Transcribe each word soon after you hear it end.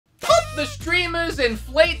the streamers,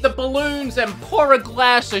 inflate the balloons, and pour a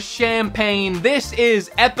glass of champagne. This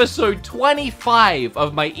is episode 25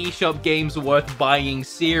 of my eShop Games Worth Buying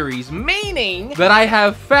series, meaning that I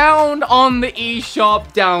have found on the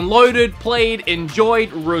eShop, downloaded, played,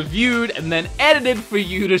 enjoyed, reviewed, and then edited for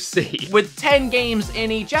you to see. With 10 games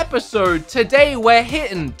in each episode, today we're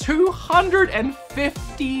hitting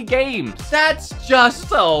 250 games. That's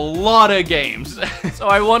just a lot of games. So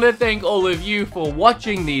I want to thank all of you for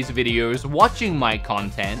watching these videos, watching my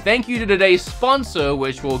content. Thank you to today's sponsor,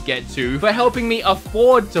 which we'll get to, for helping me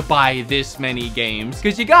afford to buy this many games.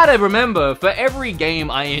 Because you gotta remember, for every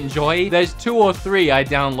game I enjoy, there's 2 or 3 I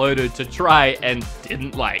downloaded to try and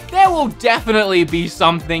didn't like. There will definitely be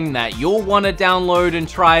something that you'll want to download and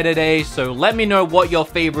try today, so let me know what your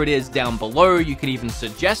favorite is down below. You could even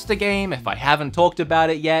suggest a game if I haven't talked about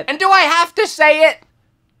it yet. And do I have to say it?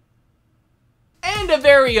 And a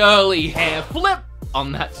very early hair flip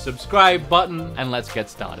on that subscribe button, and let's get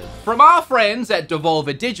started. From our friends at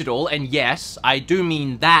Devolver Digital, and yes, I do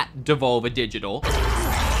mean that Devolver Digital,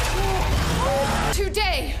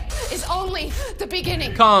 today is only the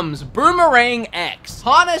beginning. Comes Boomerang X.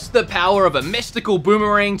 Harness the power of a mystical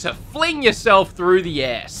boomerang to fling yourself through the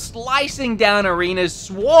air, slicing down arenas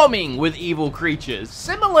swarming with evil creatures.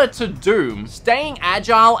 Similar to Doom, staying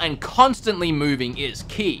agile and constantly moving is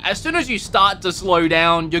key. As soon as you start to slow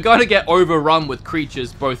down, you're gonna get overrun with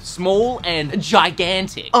creatures both small and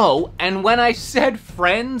gigantic. Oh, and when I said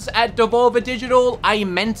friends at Devolver Digital, I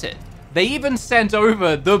meant it. They even sent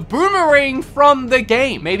over the boomerang from the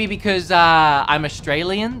game. Maybe because I'm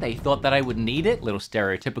Australian, they thought that I would need it. Little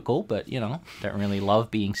stereotypical, but you know, don't really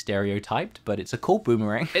love being stereotyped, but it's a cool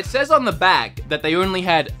boomerang. It says on the back that they only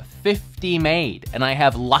had 50 made, and I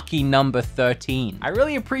have lucky number 13. I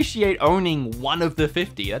really appreciate owning one of the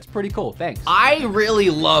 50. That's pretty cool, thanks. I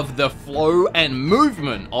really love the flow and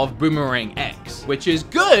movement of Boomerang X, which is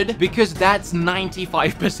good because that's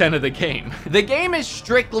 95% of the game. The game is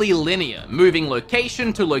strictly linear, moving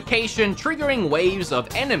location to location, triggering waves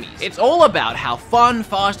of enemies. It's all about how fun,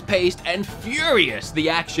 fast-paced, and furious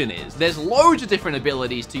the action is. There's loads of different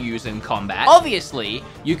abilities to use in combat. Obviously,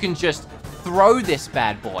 you can just throw this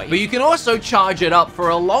bad boy, but you can also charge it up for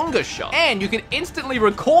a longer shot, and you can instantly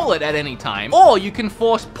recall it at any time, or you can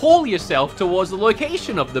force pull yourself towards the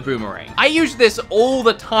location of the boomerang. I use this all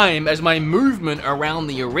the time as my movement around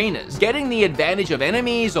the arenas, getting the advantage of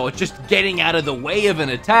enemies, or just getting out of the way of an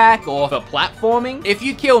attack, or for platforming. If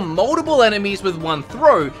you kill multiple enemies with one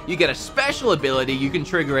throw, you get a special ability you can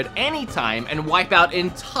trigger at any time and wipe out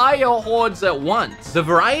entire hordes at once. The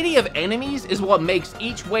variety of enemies is what makes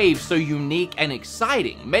each wave so unique and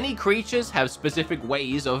exciting. Many creatures have specific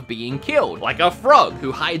ways of being killed, like a frog who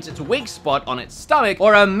hides its weak spot on its stomach,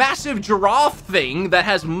 or a massive giraffe thing that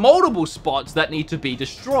has multiple spots that need to be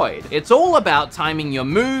destroyed. It's all about timing your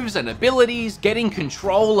moves and abilities, getting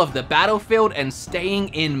control of the battlefield, and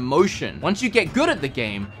staying in motion. Once you get good at the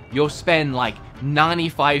game, you'll spend like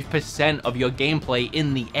 95% of your gameplay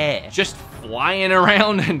in the air, just flying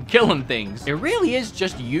around and killing things. It really is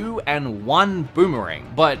just you and one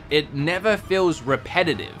boomerang, but it never feels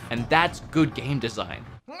repetitive, and that's good game design.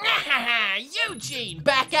 Eugene,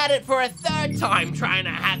 back at it for a 3rd time trying to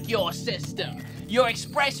hack your system. Your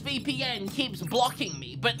ExpressVPN keeps blocking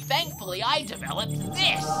me, but thankfully I developed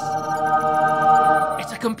this.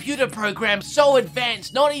 It's a computer program so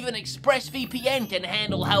advanced, not even ExpressVPN can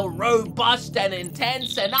handle how robust and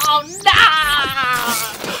intense and oh no!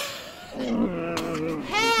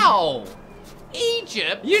 How?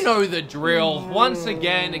 Egypt? You know the drill. Once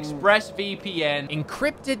again, ExpressVPN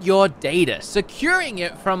encrypted your data, securing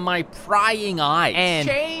it from my prying eyes, and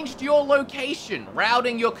changed your location,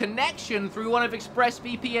 routing your connection through one of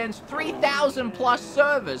ExpressVPN's 3,000 plus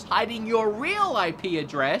servers, hiding your real IP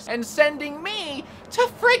address, and sending me to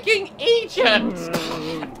freaking Egypt.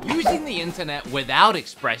 Using the internet without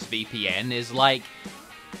ExpressVPN is like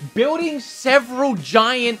building several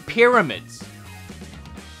giant pyramids.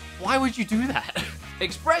 Why would you do that?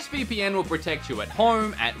 ExpressVPN will protect you at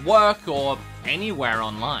home, at work, or anywhere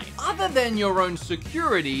online. Other than your own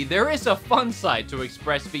security, there is a fun side to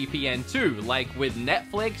ExpressVPN too, like with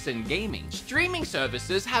Netflix and gaming. Streaming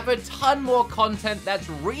services have a ton more content that's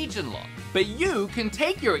region locked, but you can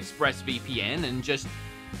take your ExpressVPN and just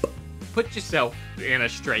put yourself in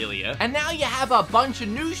Australia, and now you have a bunch of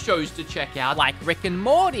new shows to check out, like Rick and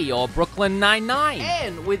Morty or Brooklyn Nine-Nine.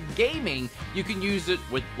 And with gaming, you can use it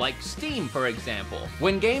with, like, Steam, for example.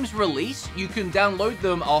 When games release, you can download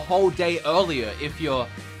them a whole day earlier if you're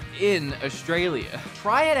in Australia.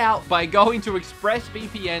 Try it out by going to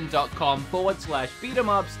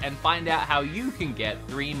expressvpn.com/BeatEmUps and find out how you can get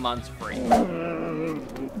 3 months free.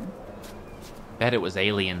 Bet it was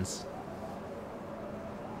aliens.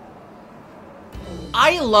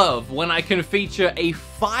 I love when I can feature a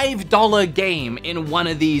 $5 game in one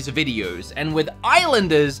of these videos, and with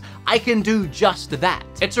Islanders, I can do just that.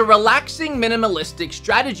 It's a relaxing, minimalistic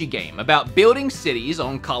strategy game about building cities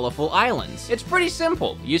on colorful islands. It's pretty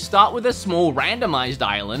simple. You start with a small randomized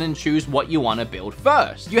island and choose what you want to build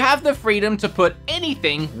first. You have the freedom to put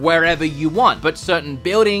anything wherever you want, but certain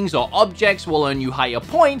buildings or objects will earn you higher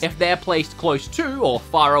points if they're placed close to or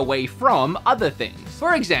far away from other things.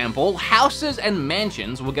 For example, houses and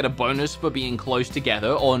mansions will get a bonus for being close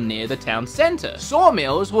together or near the town center.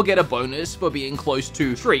 Sawmills will get a bonus for being close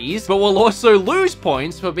to trees, but will also lose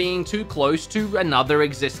points for being too close to another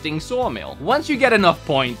existing sawmill. Once you get enough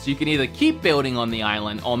points, you can either keep building on the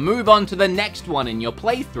island or move on to the next one in your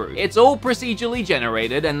playthrough. It's all procedurally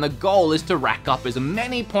generated, and the goal is to rack up as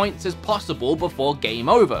many points as possible before game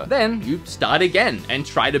over. Then you start again and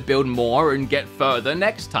try to build more and get further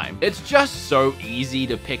next time. It's just so easy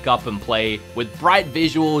to pick up and play with bright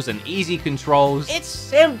visuals and easy controls. It's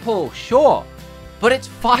simple, sure, but it's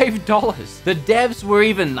 $5. The devs were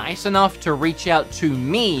even nice enough to reach out to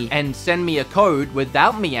me and send me a code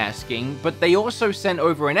without me asking, but they also sent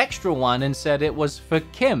over an extra one and said it was for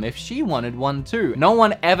Kim if she wanted one too. No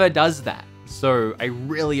one ever does that. So I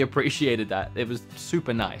really appreciated that. It was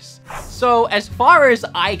super nice. So as far as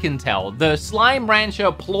I can tell, the Slime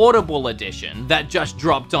Rancher Portable Edition that just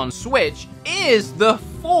dropped on Switch is the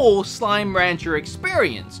full Slime Rancher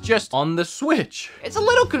experience, just on the Switch. It's a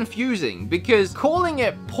little confusing because calling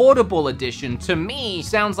it Portable Edition to me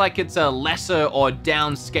sounds like it's a lesser or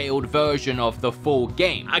downscaled version of the full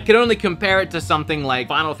game. I could only compare it to something like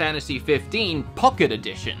Final Fantasy 15 Pocket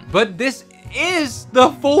Edition, but this is the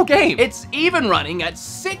full game. It's even running at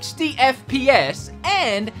 60 FPS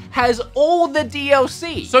and has all the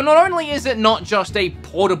DLC. So not only is it not just a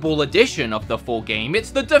portable edition of the full game,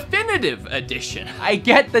 it's the definitive edition. I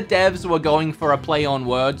get the devs were going for a play on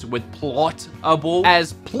words with plotable,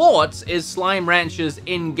 as plorts is Slime Rancher's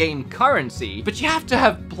in-game currency, but you have to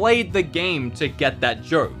have played the game to get that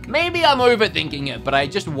joke. Maybe I'm overthinking it, but I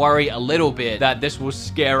just worry a little bit that this will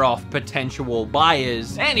scare off potential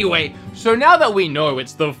buyers. Anyway, so now that we know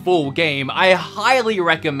it's the full game, I highly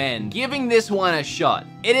recommend giving this one a shot.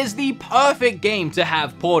 It is the perfect game to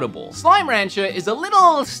have portable. Slime Rancher is a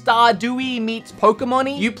little Stardew meets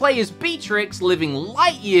Pokemon-y. You play as Beatrix living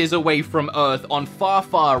light years away from Earth on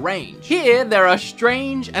far range. Here, there are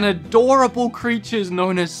strange and adorable creatures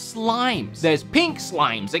known as slimes. There's pink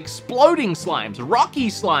slimes, exploding slimes, rocky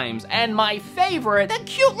slimes, and my favorite, the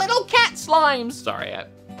cute little cat slimes. Sorry,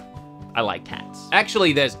 I like cats.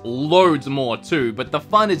 Actually, there's loads more too, but the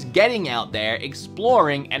fun is getting out there,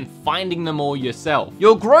 exploring, and finding them all yourself.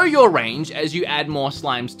 You'll grow your range as you add more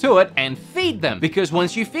slimes to it and feed them, because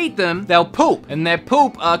once you feed them, they'll poop, and their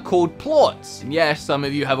poop are called plorts. And yes, some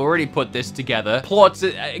of you have already put this together. Plorts,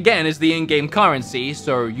 again, is the in-game currency,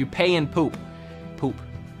 so you pay in poop. Poop.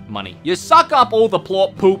 Money. You suck up all the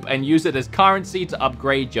plort poop and use it as currency to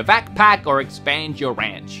upgrade your backpack or expand your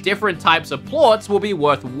ranch. Different types of plorts will be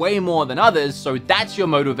worth way more than others, so that's your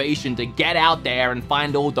motivation to get out there and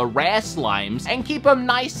find all the rare slimes and keep them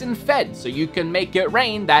nice and fed so you can make it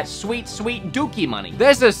rain that sweet dookie money.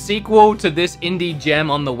 There's a sequel to this indie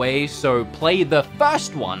gem on the way, so play the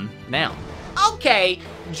first one now. Okay,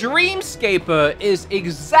 Dreamscaper is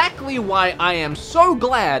exactly why I am so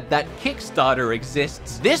glad that Kickstarter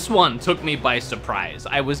exists. This one took me by surprise.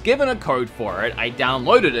 I was given a code for it, I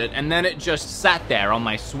downloaded it, and then it just sat there on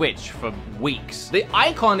my Switch for weeks. The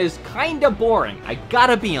icon is kinda boring, I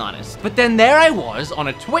gotta be honest. But then there I was on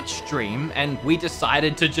a Twitch stream, and we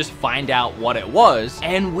decided to just find out what it was,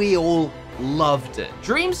 and we all loved it.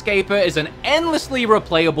 Dreamscaper is an endlessly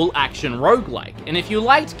replayable action roguelike, and if you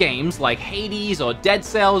liked games like Hades or Dead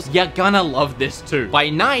Cells, you're gonna love this too. By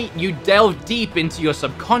night, you delve deep into your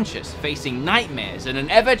subconscious, facing nightmares in an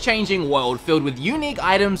ever-changing world filled with unique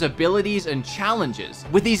items, abilities, and challenges,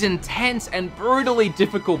 with these intense and brutally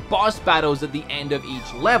difficult boss battles at the end of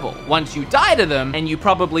each level. Once you die to them, and you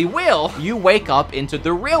probably will, you wake up into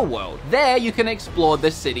the real world. There, you can explore the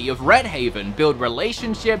city of Redhaven, build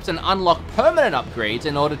relationships, and unlock permanent upgrades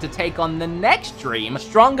in order to take on the next dream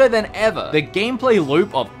stronger than ever. The gameplay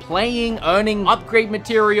loop of playing, earning upgrade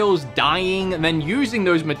materials, dying, and then using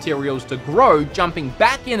those materials to grow, jumping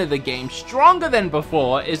back into the game stronger than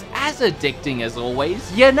before is as addicting as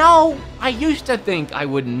always. You know, I used to think I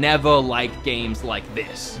would never like games like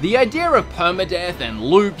this. The idea of permadeath and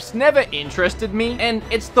loops never interested me, and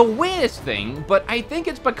it's the weirdest thing, but I think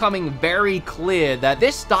it's becoming very clear that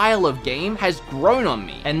this style of game has grown on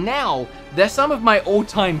me, and now they're some of my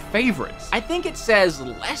all-time favorites. I think it says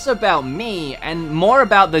less about me and more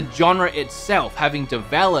about the genre itself having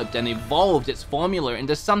developed and evolved its formula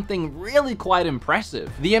into something really quite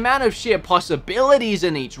impressive. The amount of sheer possibilities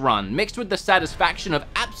in each run, mixed with the satisfaction of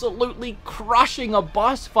absolutely crushing a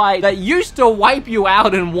boss fight that used to wipe you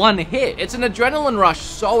out in one hit. It's an adrenaline rush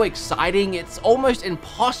so exciting, it's almost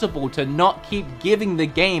impossible to not keep giving the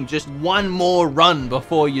game just one more run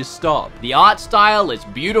before you stop. The art style is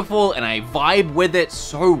beautiful and I vibe with it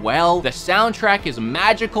so well. The soundtrack is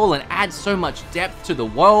magical and adds so much depth to the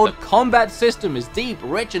world. The combat system is deep,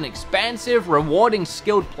 rich, and expansive, rewarding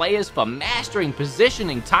skilled players for mastering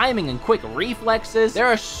positioning, timing, and quick reflexes. There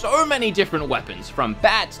are so many different weapons, from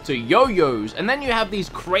bats to yo-yos, and then you have these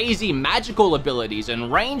crazy magical abilities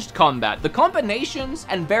and ranged combat. The combinations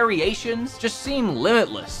and variations just seem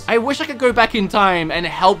limitless. I wish I could go back in time and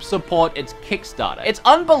help support its Kickstarter. It's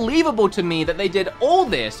unbelievable to me that they did all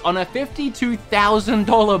this on a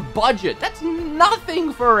 $52,000 budget. That's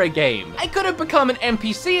nothing for a game. I could have become an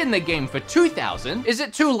NPC in the game for $2,000. Is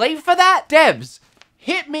it too late for that? Devs,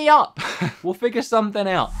 hit me up. We'll figure something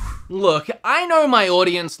out. Look, I know my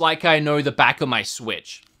audience like I know the back of my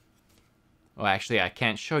Switch. Oh, actually, I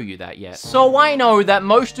can't show you that yet. So I know that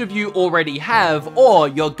most of you already have, or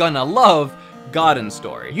you're gonna love, Garden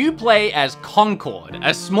Story. You play as Concord,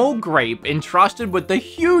 a small grape entrusted with the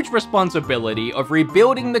huge responsibility of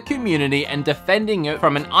rebuilding the community and defending it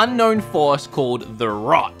from an unknown force called the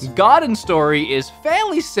Rot. Garden Story is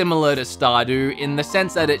fairly similar to Stardew in the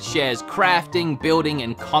sense that it shares crafting, building,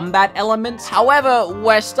 and combat elements. However,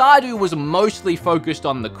 where Stardew was mostly focused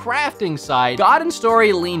on the crafting side, Garden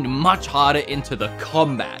Story leaned much harder into the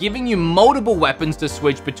combat, giving you multiple weapons to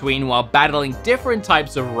switch between while battling different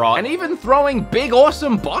types of rot, and even throwing big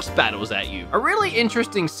awesome boss battles at you. A really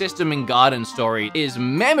interesting system in Garden Story is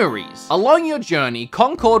memories. Along your journey,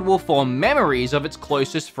 Concord will form memories of its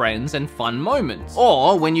closest friends and fun moments,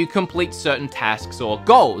 or when you complete certain tasks or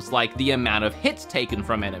goals, like the amount of hits taken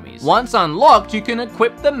from enemies. Once unlocked, you can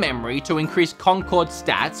equip the memory to increase Concord's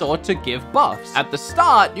stats or to give buffs. At the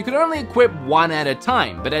start, you can only equip one at a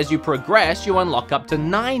time, but as you progress, you unlock up to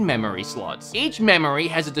 9 memory slots. Each memory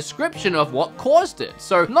has a description of what caused it,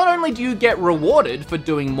 so not only do you get rewarded for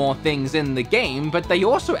doing more things in the game, but they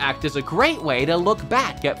also act as a great way to look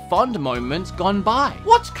back at fond moments gone by.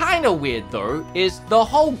 What's kinda weird though, is the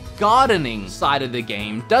whole gardening side of the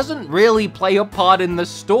game doesn't really play a part in the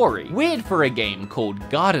story. Weird for a game called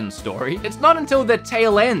Garden Story. It's not until the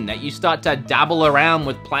tail end that you start to dabble around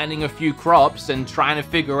with planting a few crops and trying to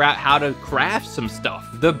figure out how to craft some stuff.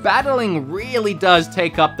 The battling really does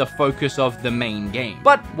take up the focus of the main game.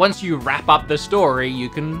 But once you wrap up the story, you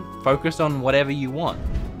can focus on whatever you want.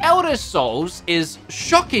 Elder Souls is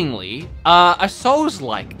shockingly a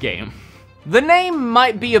Souls-like game. The name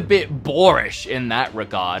might be a bit boorish in that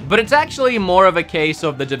regard, but it's actually more of a case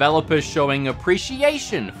of the developers showing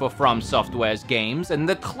appreciation for From Software's games and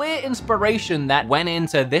the clear inspiration that went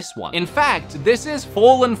into this one. In fact, this is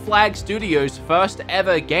Fallen Flag Studios' first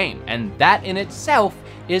ever game, and that in itself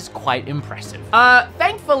is quite impressive.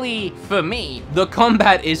 Thankfully for me, the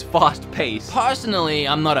combat is fast-paced. Personally,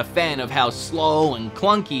 I'm not a fan of how slow and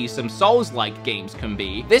clunky some Souls-like games can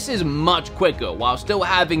be. This is much quicker while still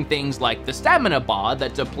having things like the stamina bar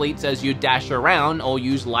that depletes as you dash around or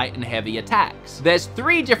use light and heavy attacks. There's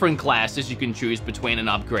 3 different classes you can choose between an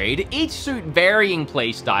upgrade, each suit varying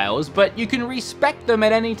playstyles, but you can respec them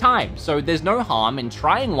at any time, so there's no harm in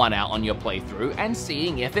trying one out on your playthrough and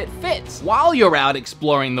seeing if it fits. While you're out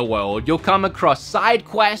exploring the world, you'll come across side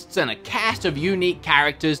quests and a cast of unique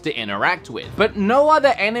characters to interact with, but no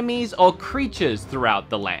other enemies or creatures throughout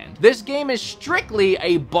the land. This game is strictly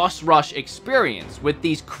a boss rush experience, with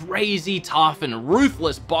these crazy tough and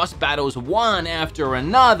ruthless boss battles one after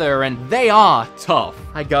another, and they are tough.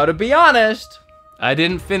 I gotta be honest, I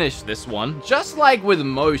didn't finish this one. Just like with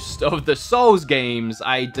most of the Souls games,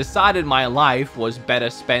 I decided my life was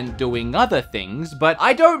better spent doing other things, but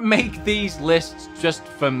I don't make these lists just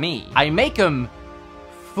for me. I make them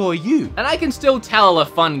for you. And I can still tell a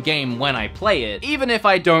fun game when I play it, even if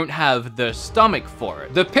I don't have the stomach for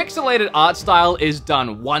it. The pixelated art style is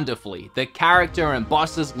done wonderfully. The character and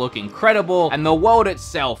bosses look incredible, and the world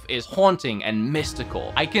itself is haunting and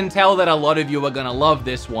mystical. I can tell that a lot of you are gonna love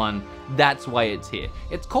this one. That's why it's here.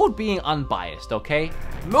 It's called being unbiased, okay?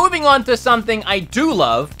 Moving on to something I do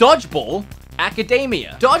love, Dodgeball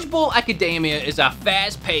Academia. Dodgeball Academia is a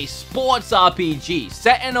fast-paced sports RPG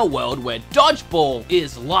set in a world where dodgeball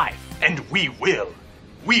is life. And we will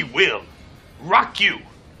rock you.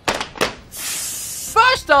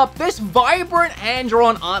 First up, this vibrant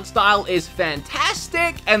hand-drawn art style is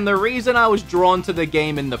fantastic, and the reason I was drawn to the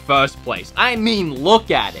game in the first place. I mean, look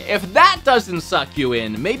at it. If that doesn't suck you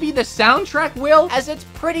in, maybe the soundtrack will, as it's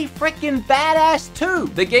pretty freaking badass too.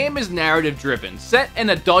 The game is narrative driven, set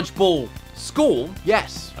in a dodgeball school.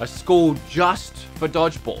 Yes, a school just for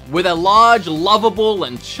dodgeball, with a large, lovable,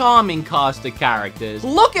 and charming cast of characters.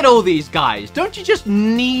 Look at all these guys. Don't you just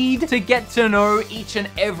need to get to know each and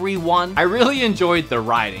every one? I really enjoyed the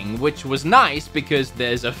writing, which was nice because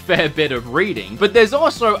there's a fair bit of reading, but there's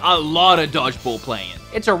also a lot of dodgeball playing.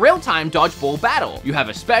 It's a real-time dodgeball battle. You have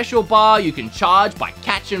a special bar you can charge by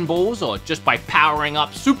catching balls or just by powering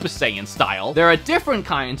up Super Saiyan style. There are different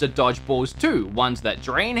kinds of dodgeballs too, ones that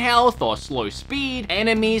drain health or slow speed.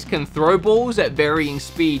 Enemies can throw balls at varying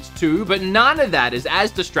speeds too, but none of that is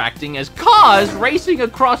as distracting as cars racing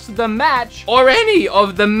across the match or any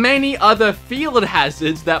of the many other field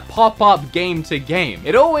hazards that pop up game to game.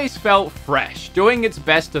 It always felt fresh, doing its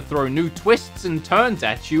best to throw new twists and turns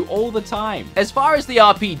at you all the time. As far as the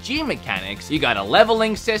RPG mechanics, you got a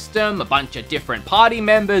leveling system, a bunch of different party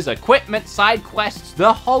members, equipment, side quests,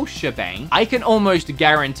 the whole shebang. I can almost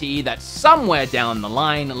guarantee that somewhere down the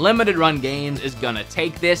line, Limited Run Games is gonna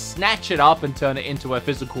take this, snatch it up, and turn it into a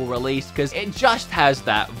physical release, because it just has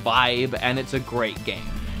that vibe, and it's a great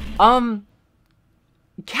game.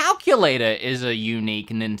 Calculator is a unique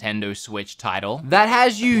Nintendo Switch title that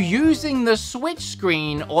has you using the Switch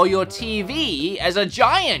screen or your TV as a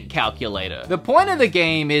giant calculator. The point of the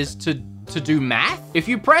game is to do math. If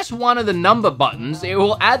you press one of the number buttons, it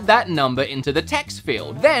will add that number into the text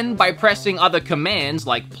field. Then, by pressing other commands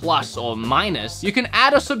like plus or minus, you can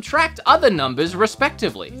add or subtract other numbers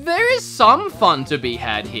respectively. There is some fun to be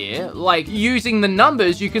had here, like using the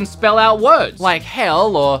numbers you can spell out words, like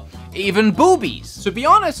hell or even boobies. To be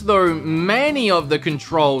honest though, many of the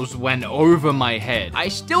controls went over my head. I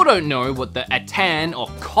still don't know what the atan or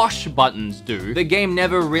kosh buttons do. The game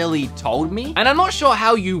never really told me, and I'm not sure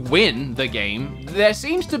how you win the game. There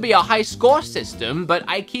seems to be a high score system, but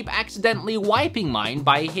I keep accidentally wiping mine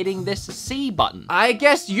by hitting this C button. I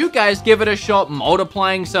guess you guys give it a shot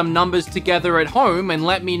multiplying some numbers together at home and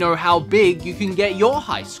let me know how big you can get your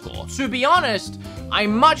high score. To be honest, I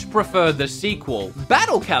much prefer the sequel,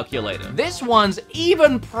 Battle Calculator. This one's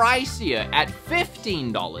even pricier at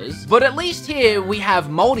 $15, but at least here we have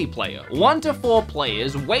multiplayer. 1 to 4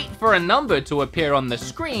 players wait for a number to appear on the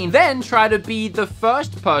screen, then try to be the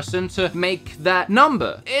first person to make that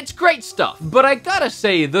number. It's great stuff, but I gotta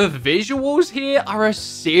say, the visuals here are a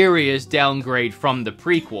serious downgrade from the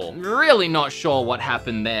prequel. Really not sure what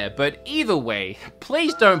happened there, but either way,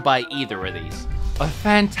 please don't buy either of these. A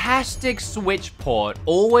fantastic Switch port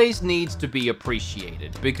always needs to be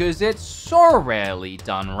appreciated because it's so rarely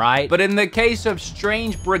done right, but in the case of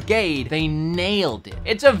Strange Brigade, they nailed it.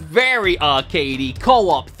 It's a very arcadey,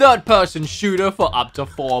 co-op, third-person shooter for up to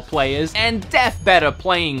 4 players, and def better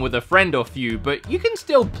playing with a friend or few, but you can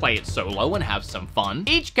still play it solo and have some fun.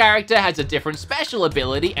 Each character has a different special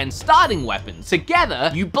ability and starting weapons.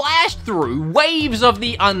 Together, you blast through waves of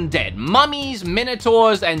the undead, mummies,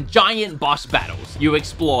 minotaurs, and giant boss battles. You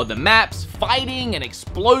explore the maps, fighting and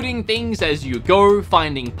exploding things as you go,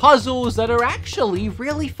 finding puzzles that are actually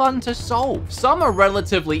really fun to solve. Some are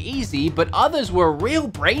relatively easy, but others were real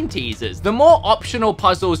brain teasers. The more optional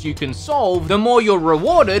puzzles you can solve, the more you're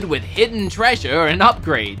rewarded with hidden treasure and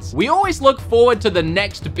upgrades. We always look forward to the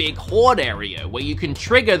next big horde area, where you can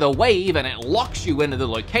trigger the wave and it locks you into the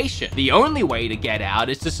location. The only way to get out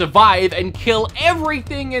is to survive and kill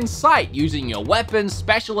everything in sight using your weapons,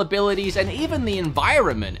 special abilities, and even the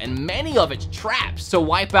environment and many of its traps to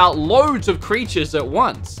wipe out loads of creatures at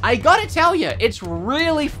once. I gotta tell you, it's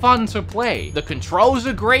really fun to play. The controls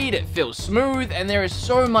are great, it feels smooth, and there is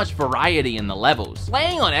so much variety in the levels.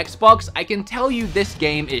 Playing on Xbox, I can tell you this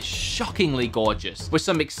game is shockingly gorgeous, with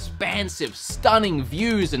some expansive, stunning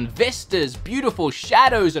views and vistas, beautiful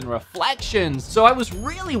shadows and reflections, so I was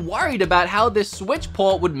really worried about how this Switch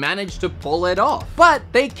port would manage to pull it off. But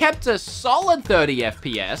they kept a solid 30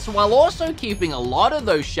 FPS while also keeping a lot of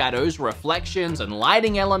those shadows, reflections, and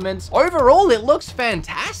lighting elements. Overall, it looks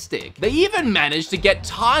fantastic. They even managed to get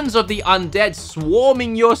tons of the undead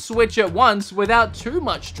swarming your Switch at once without too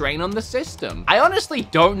much strain on the system. I honestly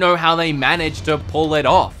don't know how they managed to pull it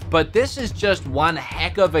off, but this is just one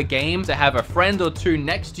heck of a game to have a friend or two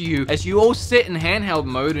next to you as you all sit in handheld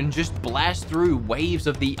mode and just blast through waves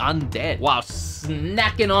of the undead while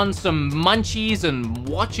snacking on some munchies and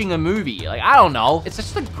watching a movie. Like, I don't know. It's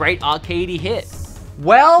just a great arcadey hit.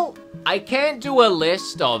 Well, I can't do a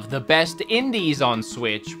list of the best indies on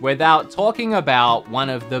Switch without talking about one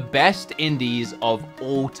of the best indies of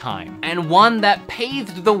all time, and one that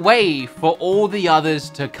paved the way for all the others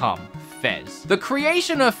to come. Fez. The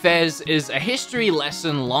creation of Fez is a history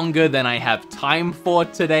lesson longer than I have time for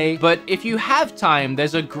today, but if you have time,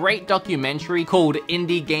 there's a great documentary called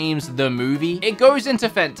Indie Games The Movie. It goes into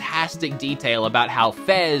fantastic detail about how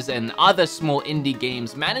Fez and other small indie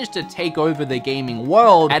games managed to take over the gaming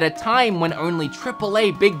world at a time when only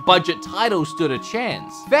AAA big budget titles stood a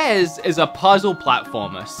chance. Fez is a puzzle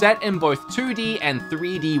platformer set in both 2D and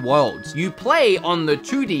 3D worlds. You play on the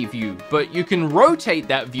 2D view, but you can rotate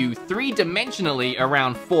that view three-dimensionally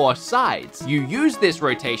around 4 sides. You use this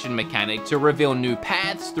rotation mechanic to reveal new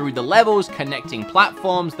paths through the levels, connecting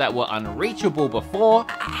platforms that were unreachable before.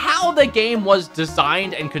 How the game was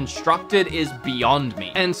designed and constructed is beyond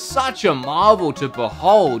me, and such a marvel to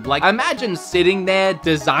behold. Like, imagine sitting there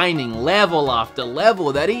designing level after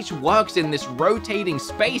level that each works in this rotating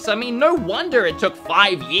space. I mean, no wonder it took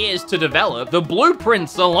 5 years to develop. The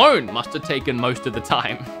blueprints alone must have taken most of the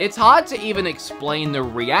time. It's hard to even explain the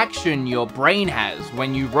reaction your brain has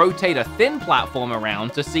when you rotate a thin platform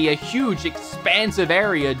around to see a huge expansive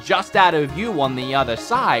area just out of view on the other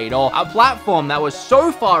side, or a platform that was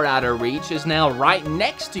so far out of reach is now right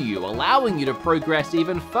next to you, allowing you to progress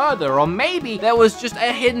even further. Or maybe there was just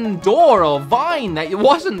a hidden door or vine that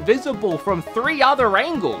wasn't visible from 3 other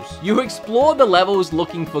angles. You explore the levels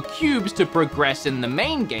looking for cubes to progress in the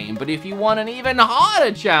main game, but if you want an even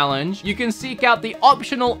harder challenge, you can seek out the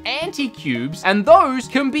optional anti-cubes, and those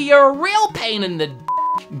can be a real pain in the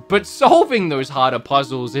but solving those harder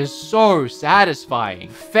puzzles is so satisfying.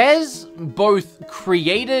 Fez both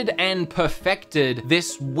created and perfected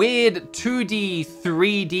this weird 2D,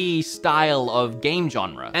 3D style of game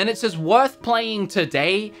genre, and it's as worth playing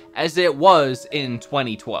today as it was in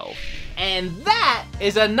 2012. And that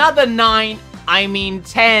is another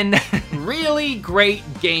 10 really great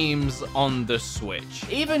games on the Switch.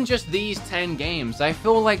 Even just these 10 games, I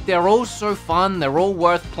feel like they're all so fun, they're all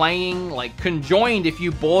worth playing. Like, conjoined, if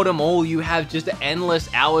you bought them all, you have just endless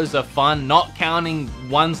hours of fun, not counting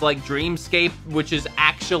ones like Dreamscape, which is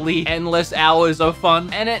actually endless hours of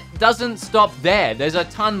fun. And it doesn't stop there. There's a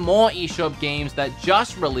ton more eShop games that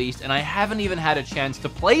just released, and I haven't even had a chance to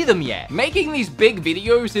play them yet. Making these big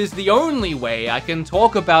videos is the only way I can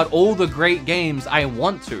talk about all the great games I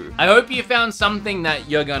want to. I hope you found something that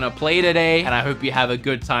you're gonna play today, and I hope you have a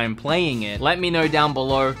good time playing it. Let me know down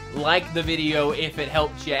below. Like the video if it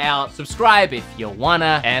helped you out. Subscribe if you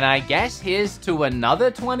wanna. And I guess here's to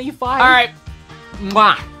another 25. All right.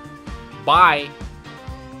 Mwah. Bye.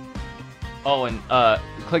 Oh, and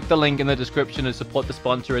click the link in the description to support the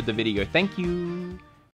sponsor of the video. Thank you.